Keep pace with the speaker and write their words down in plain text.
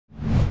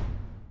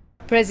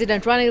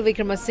President Ranil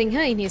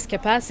Wickremesinghe, in his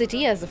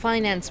capacity as the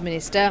Finance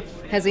Minister,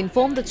 has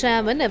informed the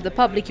Chairman of the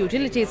Public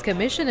Utilities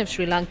Commission of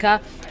Sri Lanka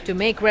to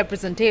make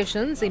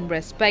representations in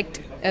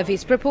respect of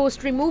his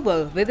proposed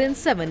removal within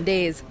 7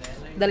 days.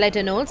 The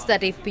letter notes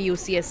that if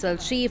PUCSL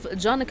Chief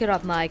Janaka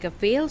Ratnayaka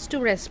fails to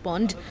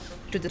respond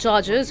to the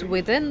charges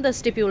within the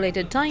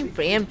stipulated time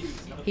frame,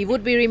 he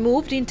would be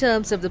removed in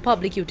terms of the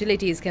Public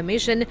Utilities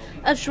Commission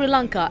of Sri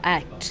Lanka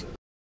Act.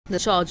 The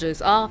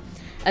charges are,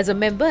 as a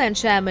member and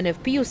chairman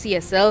of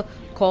PUCSL,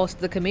 caused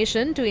the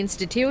Commission to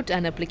institute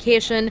an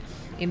application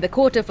in the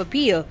Court of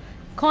Appeal,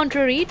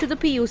 contrary to the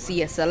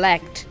PUCSL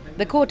Act.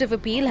 The Court of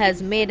Appeal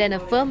has made an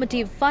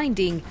affirmative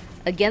finding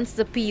against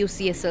the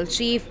PUCSL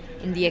chief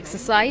in the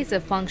exercise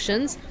of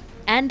functions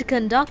and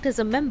conduct as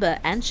a member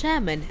and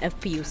chairman of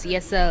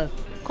PUCSL.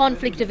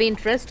 Conflict of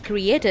interest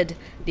created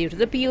due to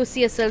the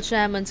PUCSL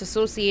Chairman's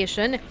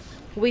association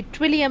with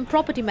Trillium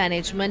Property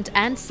Management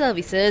and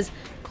Services,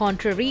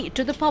 contrary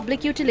to the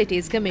Public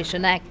Utilities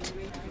Commission Act,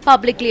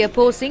 publicly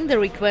opposing the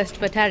request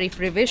for tariff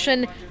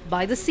revision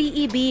by the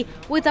CEB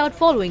without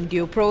following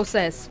due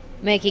process,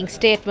 making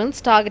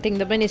statements targeting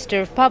the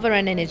Minister of Power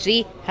and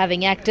Energy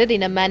having acted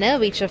in a manner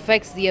which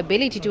affects the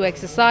ability to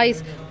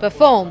exercise,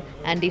 perform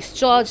and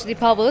discharge the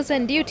powers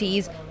and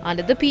duties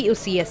under the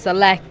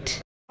PUCSL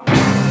Act.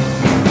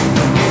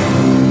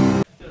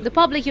 The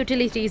Public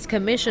Utilities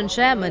Commission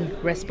chairman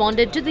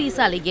responded to these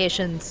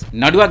allegations. 2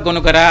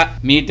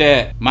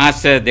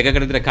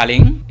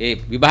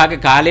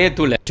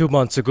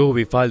 months ago,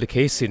 we filed a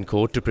case in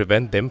court to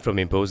prevent them from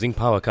imposing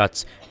power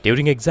cuts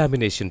during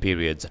examination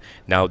periods.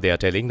 Now they are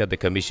telling that the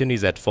Commission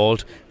is at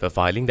fault for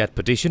filing that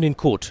petition in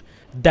court.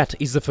 That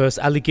is the first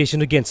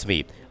allegation against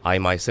me. I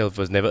myself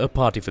was never a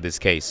party for this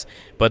case,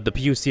 but the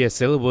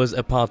PUCSL was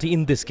a party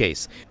in this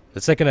case. The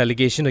second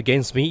allegation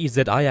against me is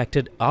that I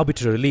acted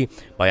arbitrarily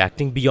by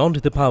acting beyond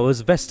the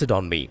powers vested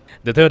on me.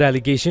 The third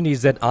allegation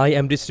is that I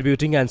am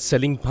distributing and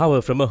selling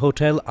power from a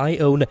hotel I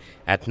own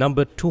at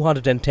number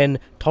 210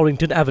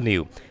 Torrington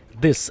Avenue.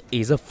 This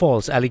is a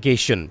false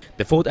allegation.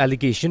 The fourth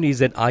allegation is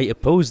that I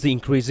oppose the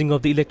increasing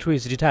of the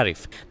electricity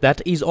tariff.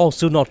 That is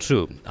also not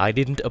true. I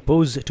didn't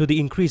oppose to the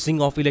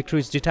increasing of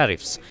electricity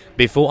tariffs.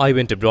 Before I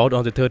went abroad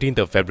on the 13th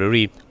of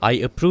February, I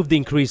approved the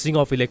increasing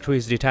of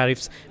electricity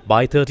tariffs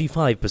by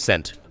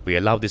 35%. We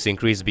allowed this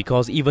increase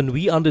because even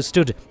we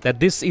understood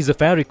that this is a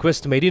fair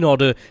request made in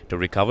order to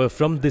recover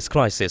from this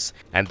crisis.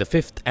 And the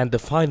fifth and the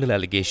final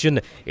allegation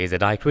is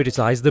that I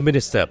criticized the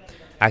minister.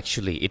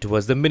 Actually, it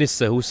was the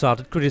minister who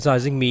started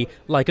criticizing me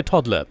like a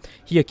toddler.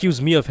 He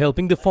accused me of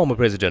helping the former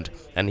president,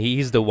 and he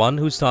is the one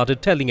who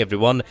started telling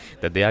everyone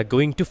that they are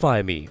going to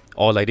fire me.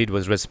 All I did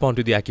was respond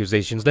to the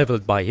accusations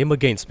leveled by him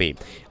against me.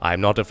 I am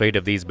not afraid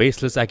of these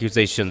baseless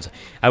accusations.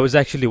 I was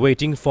actually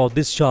waiting for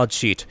this charge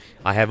sheet.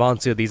 I have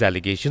answered these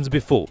allegations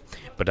before,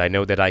 but I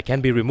know that I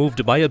can be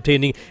removed by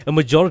obtaining a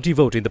majority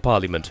vote in the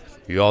parliament.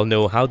 You all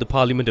know how the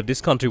parliament of this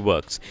country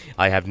works.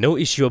 I have no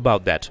issue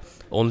about that.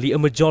 Only a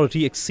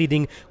majority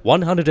exceeding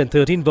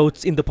 113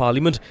 votes in the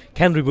parliament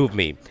can remove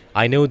me.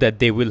 I know that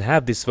they will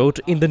have this vote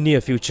in the near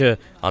future.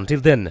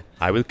 Until then,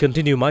 I will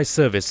continue my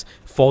service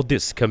for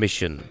this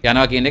commission.